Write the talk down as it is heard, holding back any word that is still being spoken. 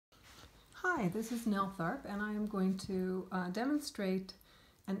Hi, this is Nell Tharp, and I am going to demonstrate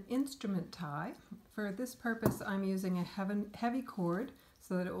an instrument tie. For this purpose, I'm using a heavy cord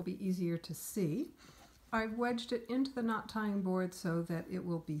so that it will be easier to see. I've wedged it into the knot tying board so that it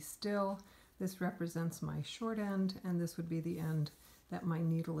will be still. This represents my short end, and this would be the end that my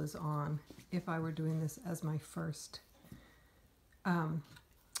needle is on if I were doing this as my first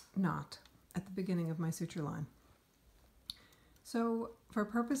knot at the beginning of my suture line. So for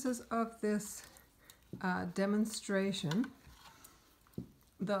purposes of this demonstration,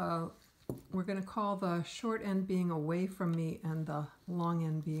 we're going to call the short end being away from me and the long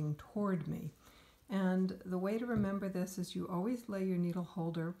end being toward me. And the way to remember this is you always lay your needle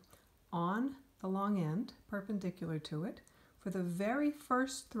holder on the long end, perpendicular to it. For the very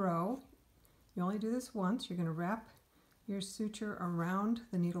first throw, you only do this once. You're going to wrap your suture around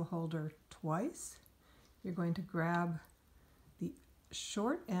the needle holder twice. You're going to grab the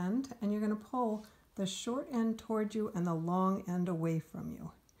short end and you're going to pull the short end toward you and the long end away from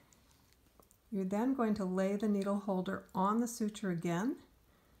you. You're then going to lay the needle holder on the suture again,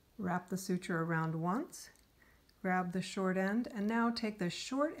 wrap the suture around once, grab the short end, and now take the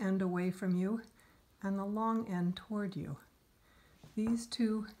short end away from you and the long end toward you. These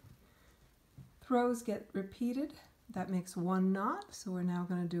two throws get repeated. That makes one knot, so we're now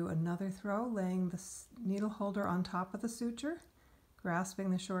going to do another throw, laying the needle holder on top of the suture,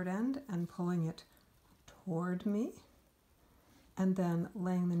 grasping the short end and pulling it toward me, and then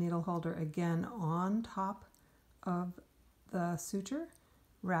laying the needle holder again on top of the suture,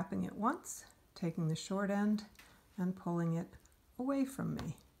 wrapping it once, taking the short end and pulling it away from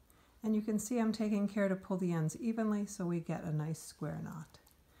me. And you can see I'm taking care to pull the ends evenly so we get a nice square knot.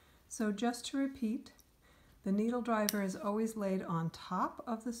 So just to repeat, the needle driver is always laid on top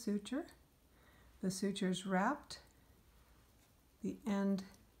of the suture. The suture is wrapped, the end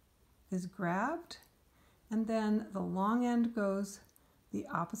is grabbed, and then the long end goes the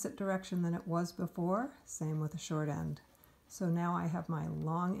opposite direction than it was before, same with the short end. So now I have my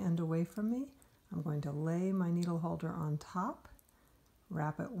long end away from me. I'm going to lay my needle holder on top,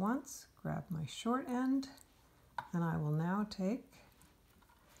 wrap it once, grab my short end, and I will now take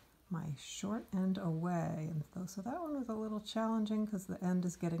my short end away. And so that one was a little challenging because the end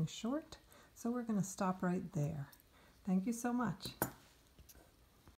is getting short. So we're going to stop right there. Thank you so much.